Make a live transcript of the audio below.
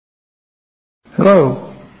Hello.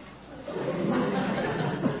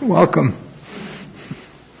 Welcome.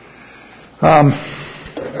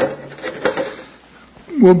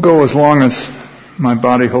 We'll go as long as my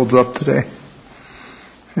body holds up today.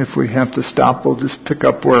 If we have to stop, we'll just pick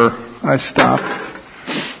up where I stopped,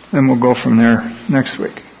 and we'll go from there next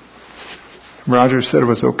week. Roger said it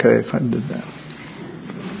was okay if I did that.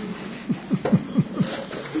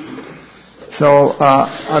 So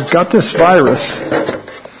I've got this virus.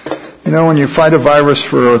 You know, when you fight a virus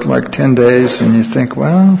for like 10 days and you think,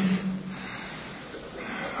 well,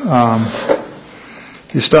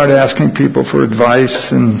 you start asking people for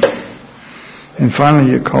advice, and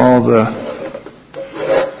finally you call the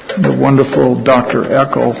wonderful Dr.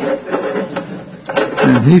 Eckel,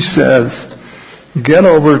 and he says, get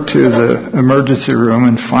over to the emergency room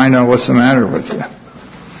and find out what's the matter with you.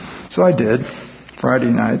 So I did, Friday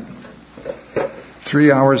night.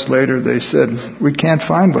 3 hours later, they said, we can't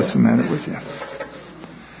find what's the matter with you.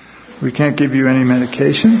 We can't give you any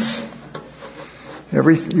medications.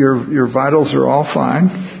 Your vitals are all fine.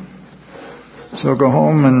 So go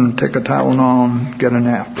home and take a Tylenol and get a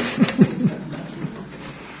nap.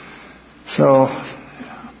 So,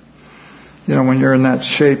 you know, when you're in that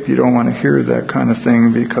shape, you don't want to hear that kind of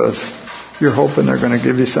thing because you're hoping they're going to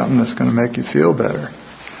give you something that's going to make you feel better.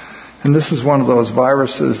 And this is one of those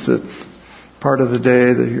viruses that part of the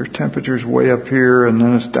day that your temperature's way up here, and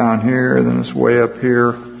then it's down here, and then it's way up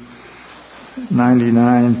here,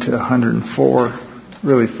 99 to 104.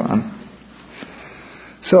 Really fun.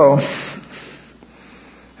 So,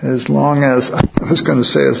 as long as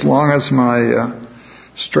my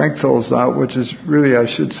strength holds out, which is really, I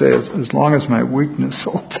should say, as long as my weakness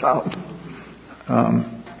holds out,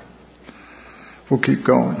 we'll keep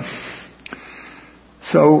going.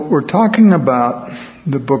 So we're talking about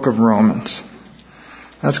the book of Romans.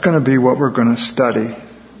 That's going to be what we're going to study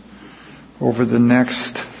over the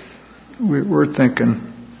next, we're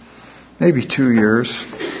thinking, maybe 2 years.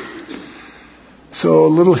 So a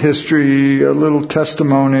little history, a little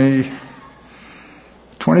testimony,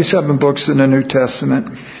 27 books in the New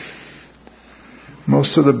Testament.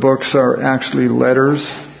 Most of the books are actually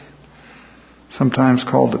letters, sometimes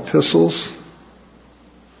called epistles.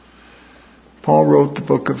 Paul wrote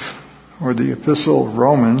the epistle of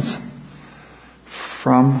Romans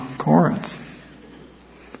from Corinth.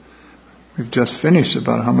 We've just finished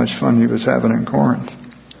about how much fun he was having in Corinth.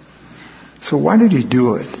 So why did he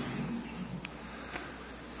do it?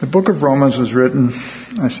 The book of Romans was written,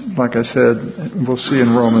 like I said, we'll see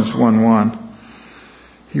in Romans 1:1.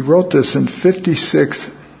 He wrote this in 56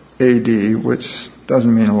 AD, which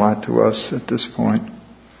doesn't mean a lot to us at this point.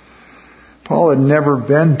 Paul had never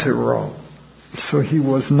been to Rome, so he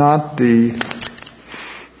was not the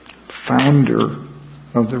founder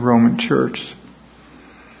of the Roman Church.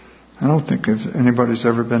 I don't think anybody's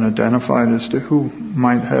ever been identified as to who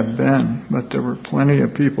might have been, but there were plenty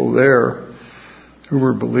of people there who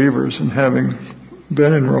were believers, and having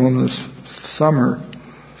been in Rome this summer,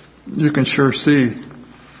 you can sure see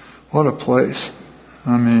what a place.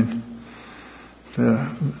 I mean, the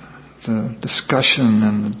discussion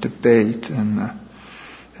and the debate, and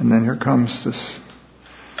then here comes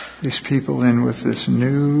these people in with this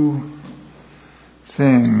new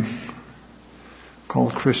thing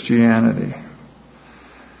called Christianity.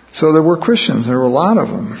 So there were Christians, there were a lot of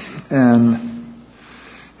them,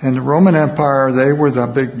 and the Roman Empire, they were the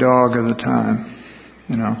big dog of the time,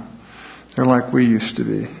 you know. They're like we used to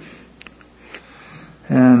be.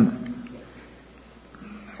 And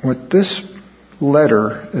what this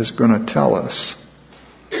letter is going to tell us,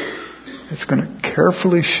 it's going to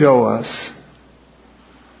carefully show us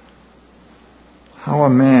how a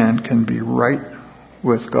man can be right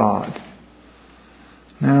with God.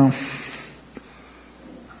 Now,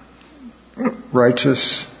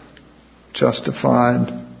 righteous,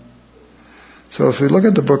 justified. So if we look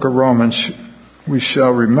at the book of Romans, we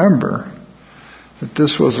shall remember that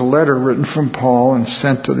this was a letter written from Paul and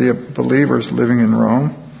sent to the believers living in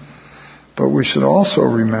Rome. But we should also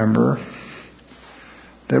remember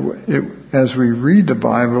that as we read the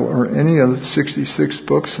Bible, or any of the 66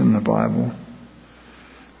 books in the Bible,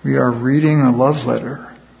 we are reading a love letter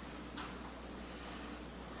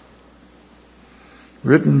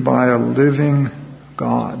written by a living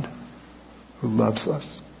God who loves us,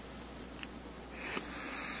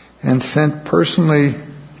 and sent personally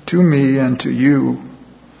to me and to you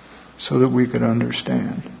so that we could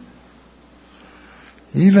understand.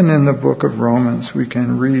 Even in the book of Romans, we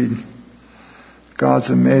can read God's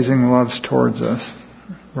amazing love towards us.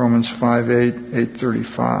 Romans 5:8,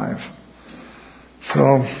 8:35.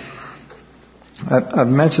 So, I've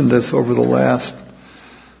mentioned this over the last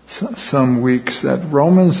some weeks that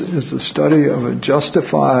Romans is the study of a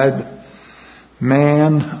justified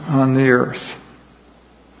man on the earth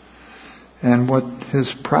and what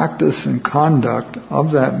his practice and conduct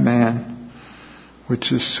of that man,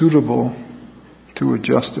 which is suitable to a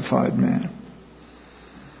justified man.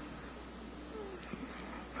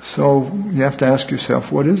 So you have to ask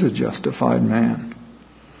yourself, what is a justified man?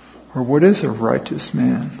 Or what is a righteous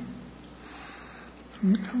man?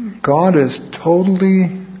 God is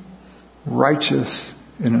totally righteous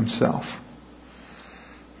in himself,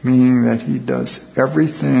 meaning that he does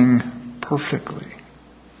everything perfectly.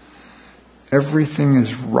 Everything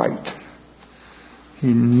is right. He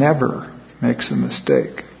never makes a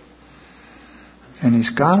mistake. And he's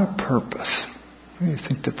got a purpose. What do you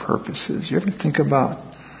think the purpose is? You ever think about,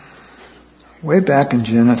 way back in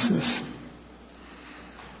Genesis,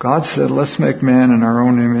 God said, let's make man in our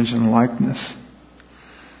own image and likeness.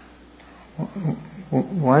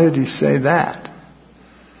 Why did he say that?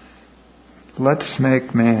 Let's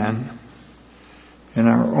make man in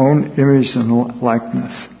our own image and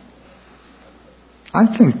likeness. I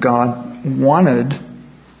think God wanted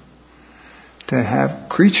to have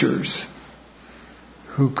creatures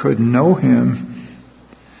who could know him,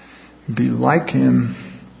 be like him,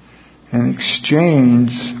 and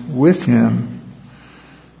exchange with him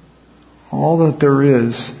all that there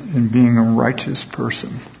is in being a righteous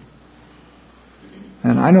person.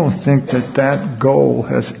 And I don't think that goal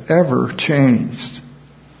has ever changed.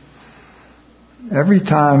 Every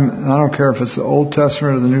time, I don't care if it's the Old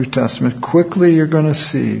Testament or the New Testament, quickly you're going to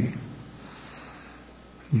see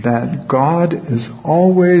that God is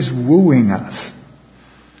always wooing us.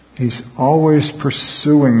 He's always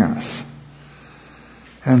pursuing us.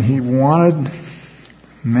 And he wanted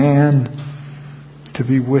man to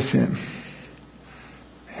be with him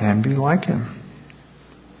and be like him.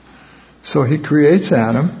 So he creates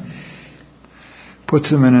Adam,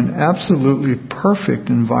 puts him in an absolutely perfect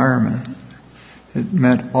environment. It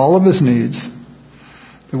met all of his needs.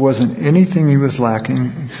 There wasn't anything he was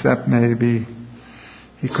lacking, except maybe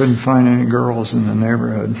he couldn't find any girls in the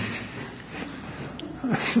neighborhood.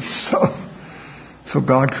 So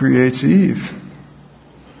God creates Eve.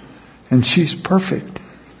 And she's perfect.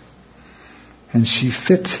 And she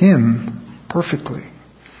fits him perfectly.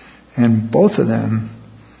 And both of them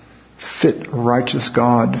fit a righteous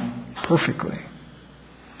God perfectly.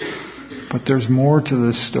 But there's more to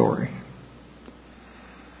this story.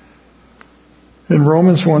 In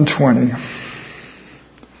Romans 1:20,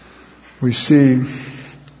 we see,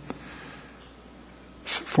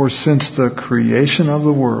 for since the creation of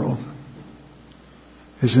the world,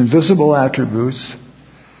 his invisible attributes,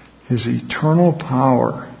 his eternal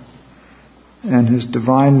power, and his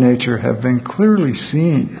divine nature have been clearly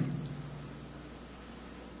seen,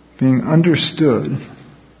 being understood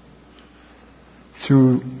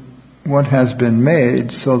through what has been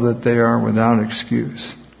made, so that they are without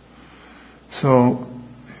excuse. So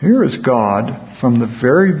here is God from the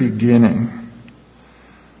very beginning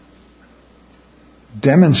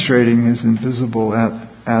demonstrating his invisible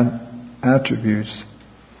attributes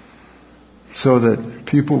so that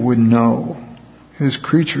people would know, his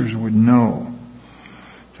creatures would know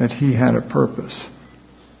that he had a purpose.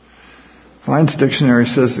 Vine's dictionary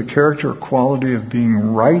says the character or quality of being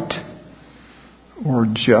right or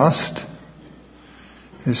just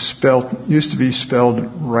used to be spelled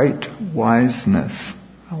right wiseness.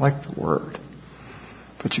 I like the word,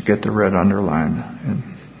 but you get the red underline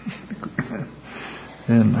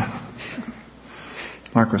in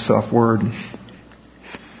Microsoft Word,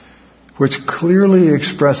 which clearly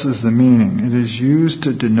expresses the meaning. It is used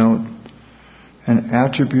to denote an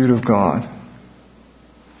attribute of God.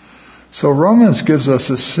 So Romans gives us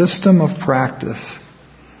a system of practice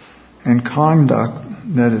and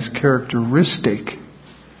conduct that is characteristic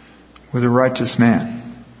with a righteous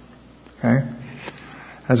man. Okay?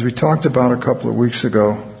 As we talked about a couple of weeks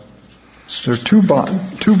ago, there are two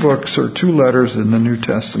books or two letters in the New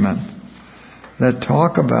Testament that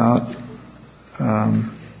talk about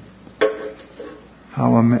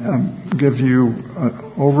give you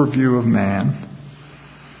an overview of man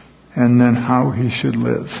and then how he should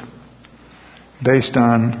live based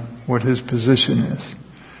on what his position is.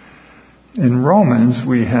 In Romans,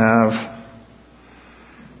 we have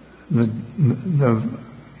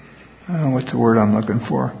what's the word I'm looking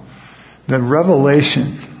for? The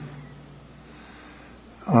revelation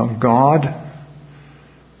of God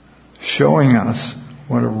showing us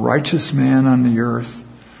what a righteous man on the earth,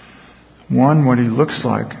 one, what he looks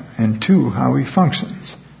like, and two, how he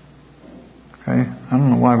functions. Okay? I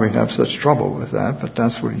don't know why we have such trouble with that, but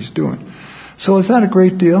that's what he's doing. So is that a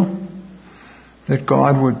great deal? that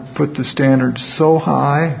God would put the standards so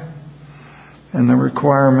high and the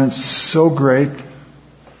requirements so great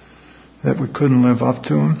that we couldn't live up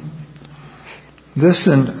to them. This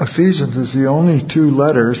in Ephesians is the only two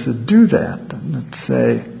letters that do that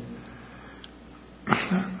say,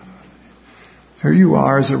 here you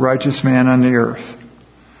are as a righteous man on the earth.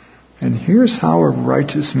 And here's how a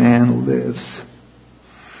righteous man lives.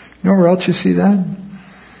 You know where else you see that?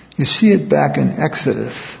 You see it back in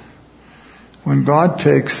Exodus. When God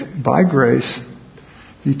takes, by grace,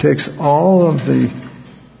 He takes all of the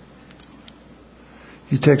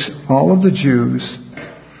Jews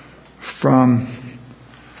from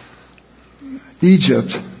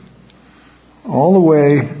Egypt all the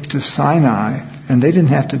way to Sinai, and they didn't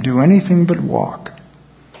have to do anything but walk.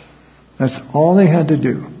 That's all they had to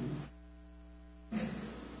do.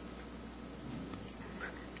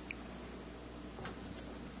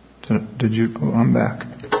 Did you? Oh, I'm back.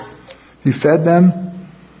 He fed them.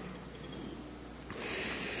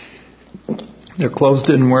 Their clothes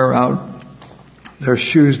didn't wear out. Their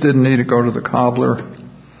shoes didn't need to go to the cobbler.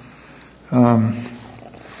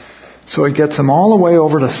 So He gets them all the way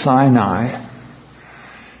over to Sinai.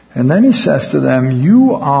 And then He says to them,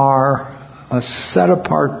 you are a set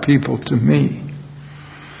apart people to me.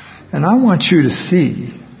 And I want you to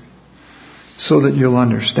see so that you'll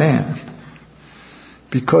understand.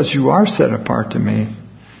 Because you are set apart to me,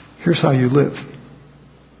 here's how you live.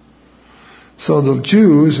 So the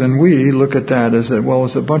Jews and we look at that as that, well,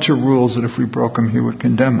 it's a bunch of rules that if we broke them, He would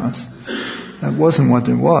condemn us. That wasn't what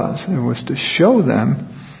it was. It was to show them,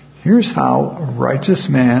 here's how a righteous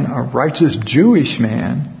man, a righteous Jewish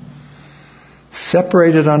man,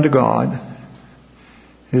 separated unto God,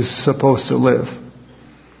 is supposed to live.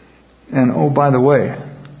 And oh, by the way,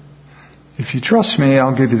 if you trust me,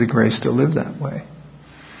 I'll give you the grace to live that way.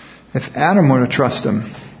 If Adam would have trusted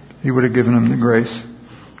Him, He would have given him the grace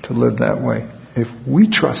to live that way. If we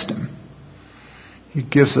trust Him, He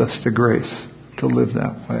gives us the grace to live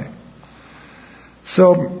that way.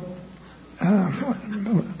 So,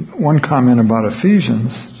 one comment about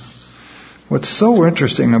Ephesians. What's so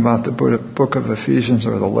interesting about the book of Ephesians,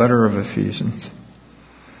 or the letter of Ephesians,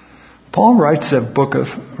 Paul writes that book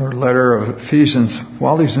or letter of Ephesians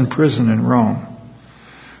while he's in prison in Rome.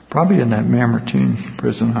 Probably in that Mamertine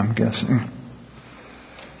prison, I'm guessing.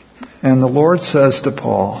 And the Lord says to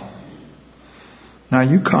Paul, now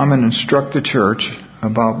you come and instruct the church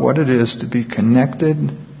about what it is to be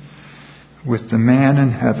connected with the man in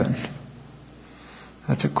heaven.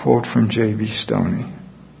 That's a quote from J.B. Stoney.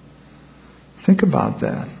 Think about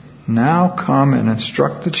that. Now come and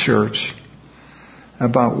instruct the church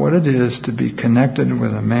about what it is to be connected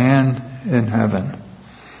with a man in heaven.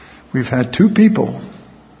 We've had two people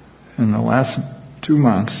in the last 2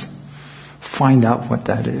 months find out what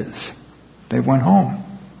that is. They went home.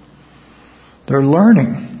 They're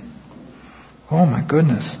learning. Oh my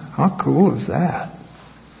goodness, how cool is that?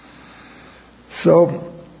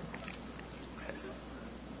 So,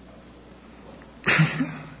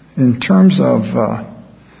 in terms of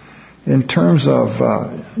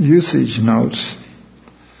usage notes,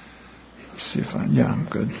 let's see if I'm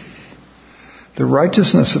good. The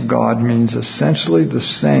righteousness of God means essentially the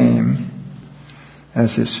same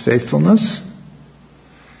as His faithfulness,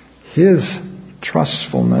 His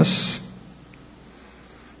trustfulness,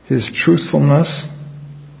 His truthfulness,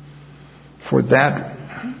 for that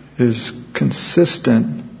is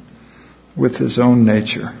consistent with His own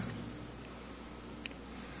nature.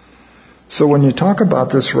 So when you talk about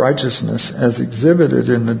this righteousness as exhibited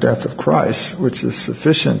in the death of Christ, which is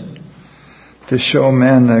sufficient to show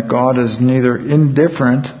men that God is neither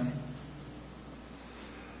indifferent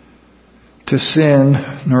to sin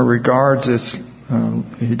nor regards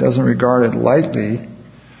He doesn't regard it lightly.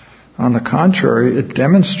 On the contrary, it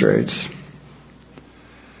demonstrates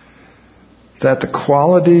that the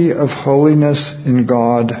quality of holiness in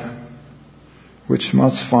God, which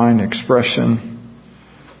must find expression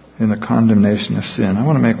in the condemnation of sin. I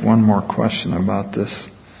want to make one more question about this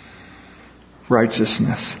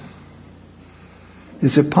righteousness.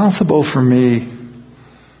 Is it possible for me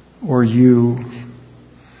or you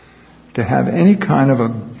to have any kind of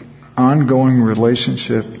an ongoing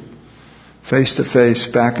relationship, face to face,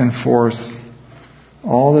 back and forth,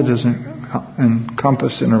 all that is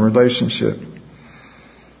encompassed in a relationship,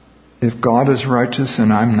 if God is righteous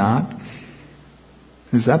and I'm not?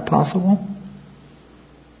 Is that possible?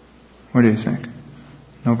 What do you think?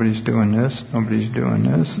 Nobody's doing this, nobody's doing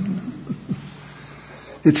this.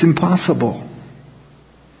 It's impossible.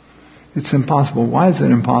 It's impossible. Why is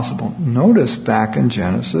it impossible? Notice back in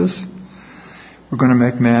Genesis, we're going to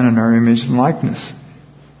make man in our image and likeness.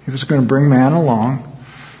 He was going to bring man along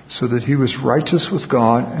so that he was righteous with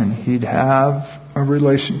God and he'd have a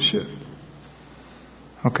relationship.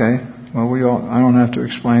 Okay, well, I don't have to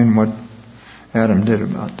explain what Adam did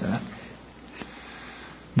about that.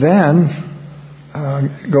 Then,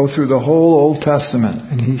 go through the whole Old Testament,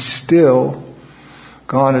 and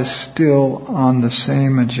God is still on the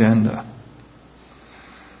same agenda.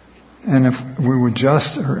 And if we would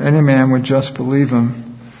any man would just believe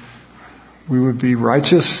him, we would be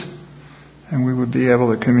righteous and we would be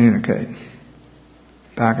able to communicate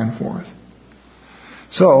back and forth.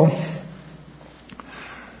 So,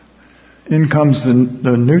 in comes the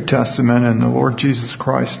New Testament and the Lord Jesus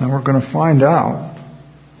Christ. Now we're going to find out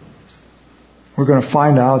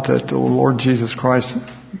that the Lord Jesus Christ,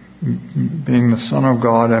 being the Son of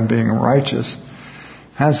God and being righteous,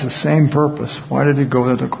 has the same purpose. Why did he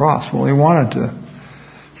go to the cross? Well, he wanted to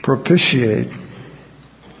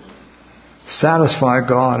satisfy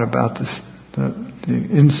God about the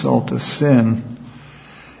insult of sin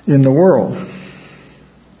in the world.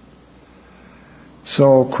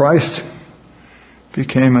 So Christ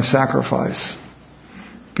became a sacrifice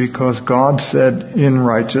because God said, in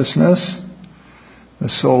righteousness, the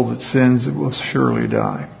soul that sins, it will surely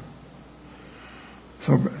die.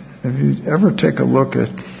 So if you ever take a look at,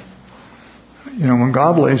 when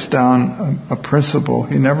God lays down a principle,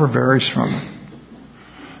 he never varies from it.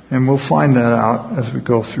 And we'll find that out as we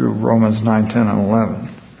go through Romans 9, 10, and 11.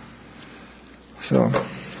 So,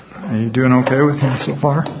 are you doing okay with him so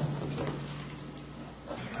far?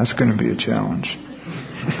 That's going to be a challenge.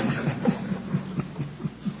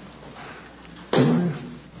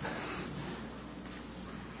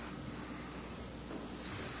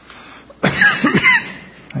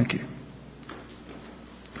 Thank you.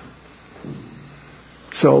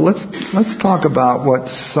 So let's talk about what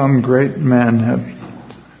some great men have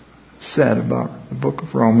said about the book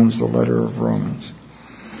of Romans, the letter of Romans.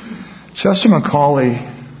 Chester McCauley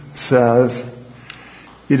says,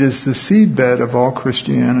 it is the seedbed of all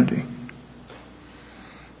Christianity.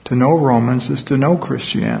 To know Romans is to know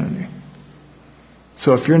Christianity.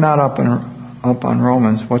 So if you're not up on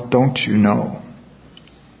Romans, what don't you know?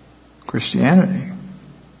 Christianity.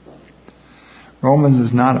 Romans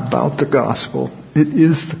is not about the gospel. It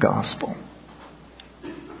is the gospel.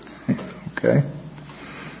 Okay?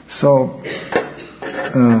 So,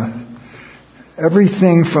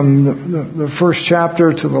 everything from the first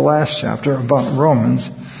chapter to the last chapter about Romans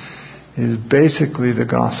is basically the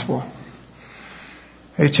gospel.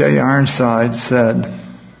 H.A. Ironside said,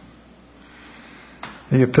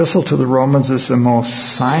 the epistle to the Romans is the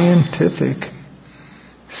most scientific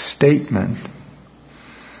statement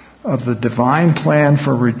of the divine plan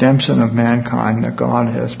for redemption of mankind that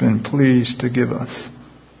God has been pleased to give us.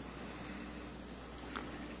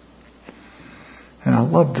 And I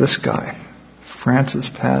love this guy, Francis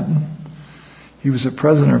Patton. He was the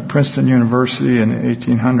president of Princeton University in the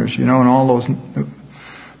 1800s. And all those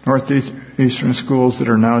northeastern schools that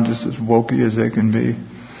are now just as wokey as they can be,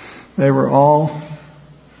 they were all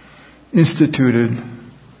instituted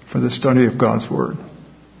for the study of God's Word.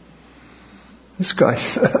 This guy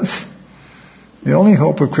says the only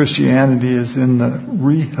hope of Christianity is in the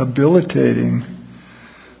rehabilitating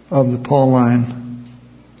of the Pauline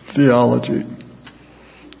theology.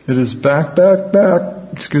 It is back to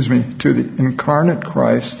the incarnate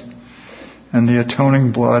Christ and the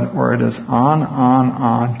atoning blood, or it is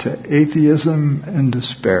on to atheism and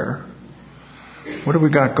despair. What do we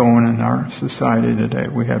got going in our society today?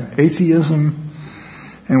 We have atheism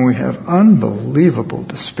and we have unbelievable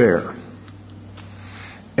despair.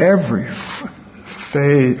 Every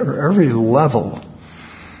phase or every level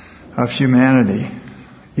of humanity,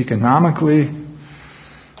 economically,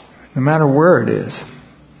 no matter where it is,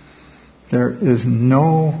 there is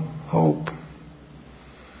no hope.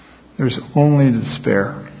 There's only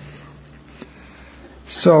despair.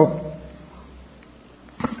 So,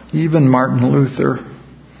 even Martin Luther,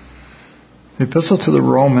 the Epistle to the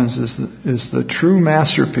Romans is the true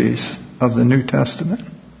masterpiece of the New Testament.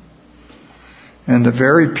 And the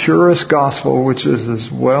very purest gospel, which is as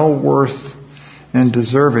well worth and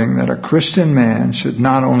deserving that a Christian man should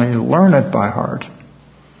not only learn it by heart,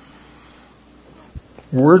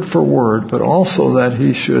 word for word, but also that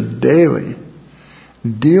he should daily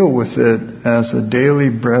deal with it as the daily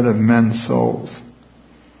bread of men's souls.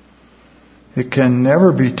 It can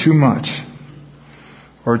never be too much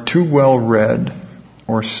or too well read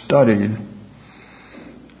or studied.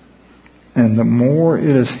 And the more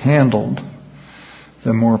it is handled,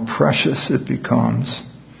 the more precious it becomes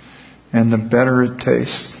and the better it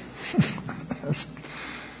tastes.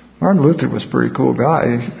 Martin Luther was a pretty cool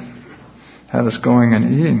guy. had us going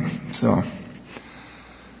and eating. So,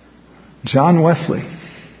 John Wesley.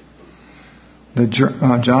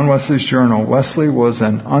 John Wesley's journal. Wesley was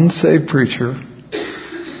an unsaved preacher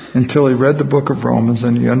until he read the book of Romans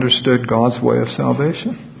and he understood God's way of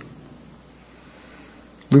salvation.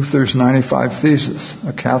 Luther's 95 Theses,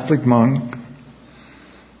 a Catholic monk,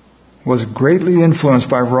 was greatly influenced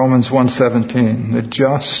by Romans 1:17. The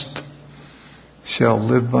just shall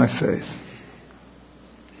live by faith,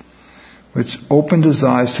 which opened his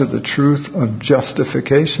eyes to the truth of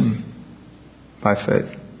justification by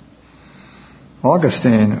faith.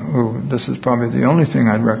 Augustine, who this is probably the only thing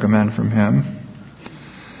I'd recommend from him,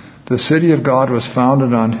 the city of God was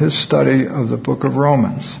founded on his study of the book of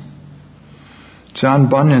Romans. John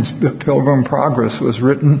Bunyan's Pilgrim Progress was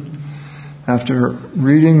written after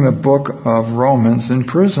reading the book of Romans in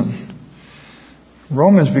prison.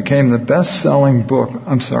 Romans became the best-selling book,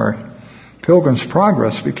 Pilgrim's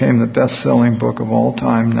Progress became the best-selling book of all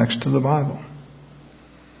time next to the Bible.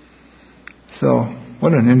 So,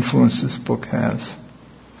 what an influence this book has.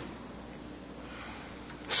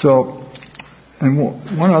 So, and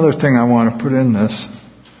one other thing I want to put in this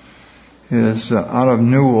is out of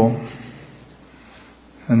Newell,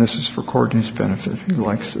 and this is for Courtney's benefit. He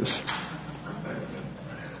likes this.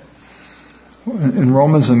 In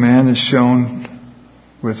Romans, a man is shown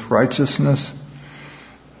with righteousness.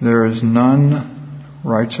 There is none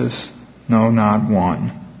righteous, no, not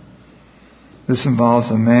one. This involves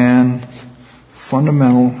a man's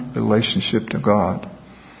fundamental relationship to God.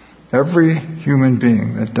 Every human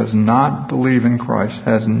being that does not believe in Christ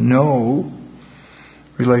has no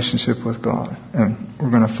relationship with God. And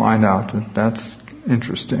we're going to find out that that's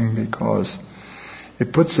interesting because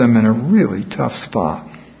it puts them in a really tough spot.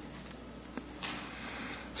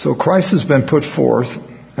 So Christ has been put forth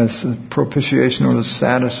as the propitiation or the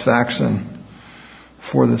satisfaction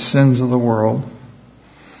for the sins of the world,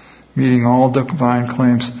 meeting all divine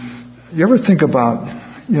claims. You ever think about,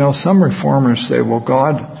 some reformers say, well,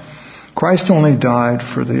 Christ only died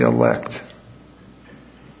for the elect.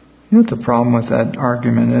 You know what the problem with that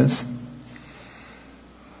argument is?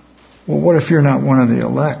 Well, what if you're not one of the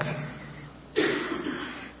elect?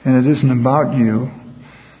 And it isn't about you.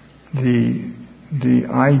 The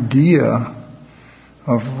idea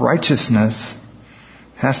of righteousness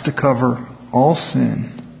has to cover all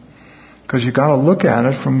sin. Because you've got to look at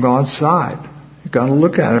it from God's side. You've got to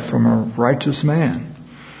look at it from a righteous man,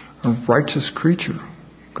 a righteous creature,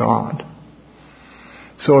 God.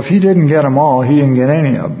 So if he didn't get them all, he didn't get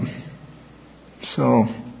any of them. So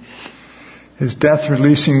his death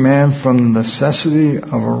releasing man from the necessity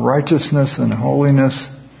of a righteousness and holiness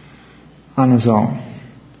on his own.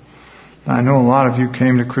 Now, I know a lot of you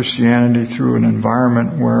came to Christianity through an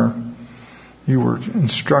environment where you were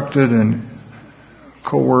instructed and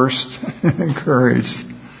coerced and encouraged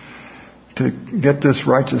to get this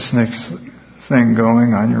righteousness thing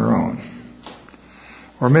going on your own.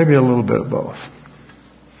 Or maybe a little bit of both.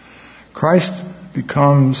 Christ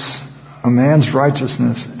becomes a man's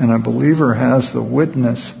righteousness, and a believer has the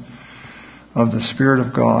witness of the Spirit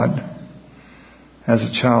of God as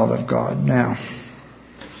a child of God. Now,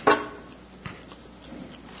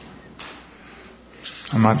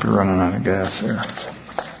 I might be running out of gas here.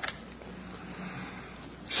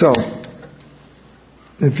 So,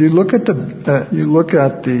 if you look at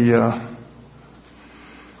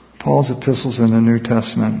Paul's epistles in the New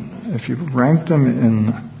Testament, if you rank them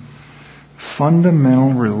in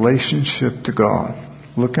fundamental relationship to God,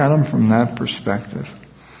 look at them from that perspective,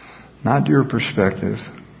 not your perspective,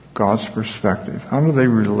 God's perspective. How do they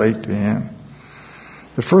relate to Him?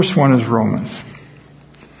 The first one is Romans,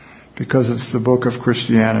 because it's the book of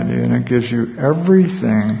Christianity, and it gives you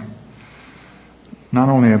everything, not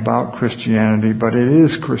only about Christianity, but it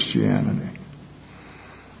is Christianity.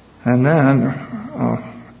 And then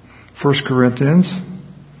 1 Corinthians,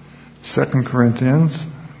 2 Corinthians,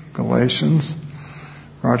 Galatians.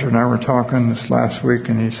 Roger and I were talking this last week,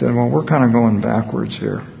 and he said, well, we're kind of going backwards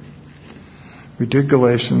here. We did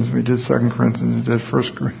Galatians, we did 2 Corinthians, we did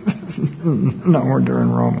 1 Corinthians. Now we're doing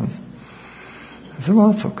Romans. I said,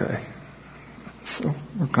 well, that's okay. So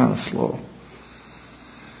we're kind of slow.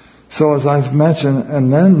 So as I've mentioned,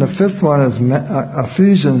 and then the fifth one is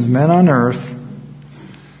Ephesians, men on earth,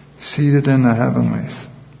 seated in the heavenlies.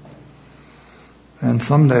 And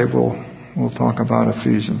someday we'll talk about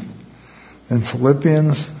Ephesians. Then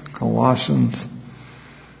Philippians, Colossians,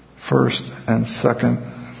 1st and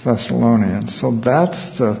 2nd Thessalonians. So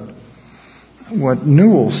that's what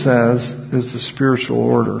Newell says is the spiritual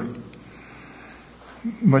order.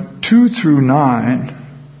 But 2 through 9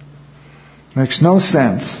 makes no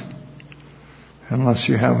sense unless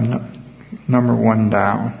you have number one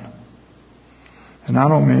down. And I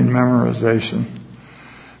don't mean memorization,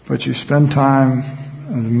 but you spend time,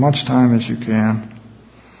 as much time as you can,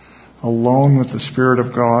 alone with the Spirit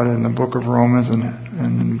of God in the book of Romans and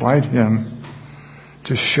invite Him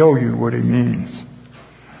to show you what He means.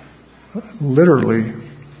 Literally,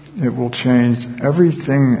 it will change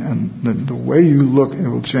everything, and the way you look, it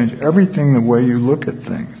will change everything the way you look at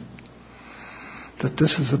things. That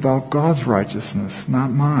this is about God's righteousness, not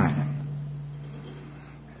mine.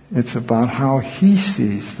 It's about how He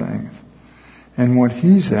sees things and what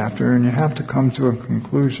He's after, and you have to come to a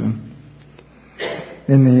conclusion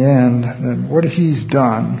in the end that what He's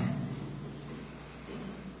done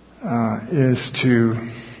is to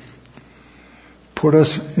put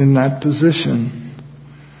us in that position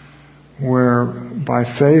where by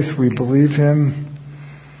faith we believe Him.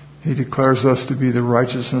 He declares us to be the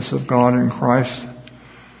righteousness of God in Christ.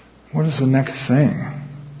 What is the next thing?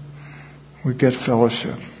 We get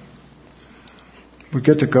fellowship. We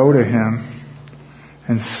get to go to Him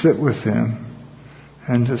and sit with Him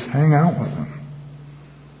and just hang out with Him.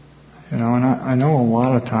 And I know a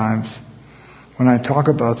lot of times when I talk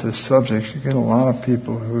about this subject, you get a lot of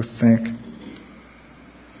people who think,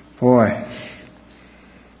 boy,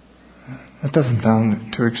 that doesn't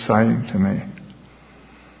sound too exciting to me.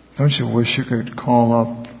 Don't you wish you could call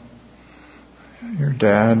up your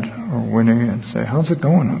dad or Winnie and say, how's it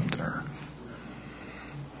going up there?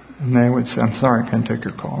 And they would say, I'm sorry, I can't take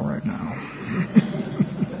your call right now.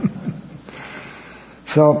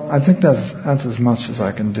 So I think that's as much as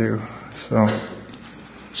I can do. So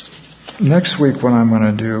next week what I'm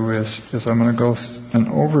going to do is I'm going to go an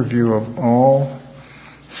overview of all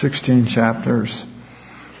 16 chapters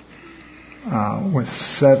with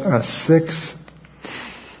six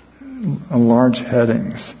large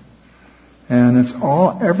headings. And it's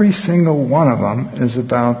every single one of them is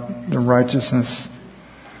about the righteousness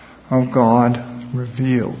of God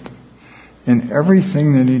revealed in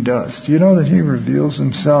everything that He does. Do you know that He reveals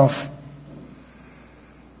Himself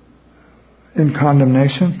in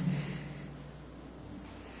condemnation?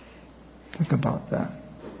 Think about that.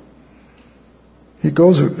 He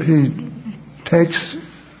takes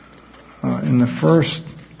in the first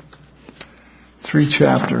 3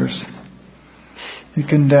 chapters, He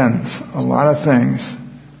condemns a lot of things,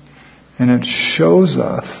 and it shows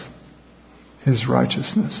us His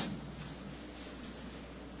righteousness.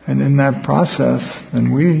 And in that process,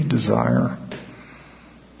 then we desire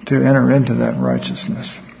to enter into that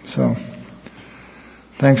righteousness. So,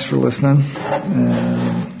 thanks for listening,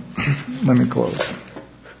 and let me close.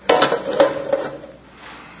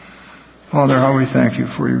 Father, how we thank You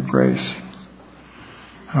for Your grace.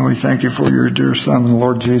 How we thank You for Your dear Son, the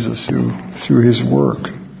Lord Jesus, who, through His work,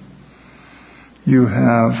 You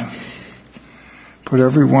have put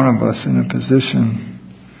every one of us in a position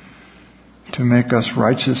to make us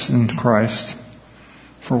righteous in Christ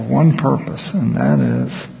for one purpose, and that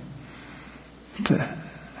is to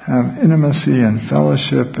have intimacy and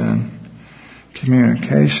fellowship and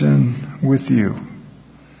communication with You.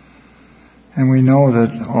 And we know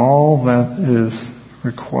that all that is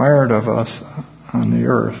required of us on the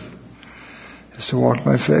earth is to walk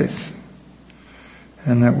by faith,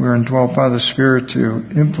 and that we're indwelt by the Spirit to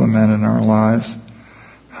implement in our lives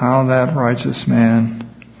how that righteous man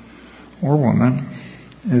or woman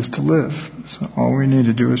is to live. So all we need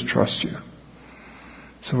to do is trust You.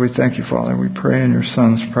 So we thank You, Father. We pray in Your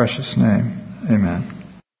Son's precious name. Amen.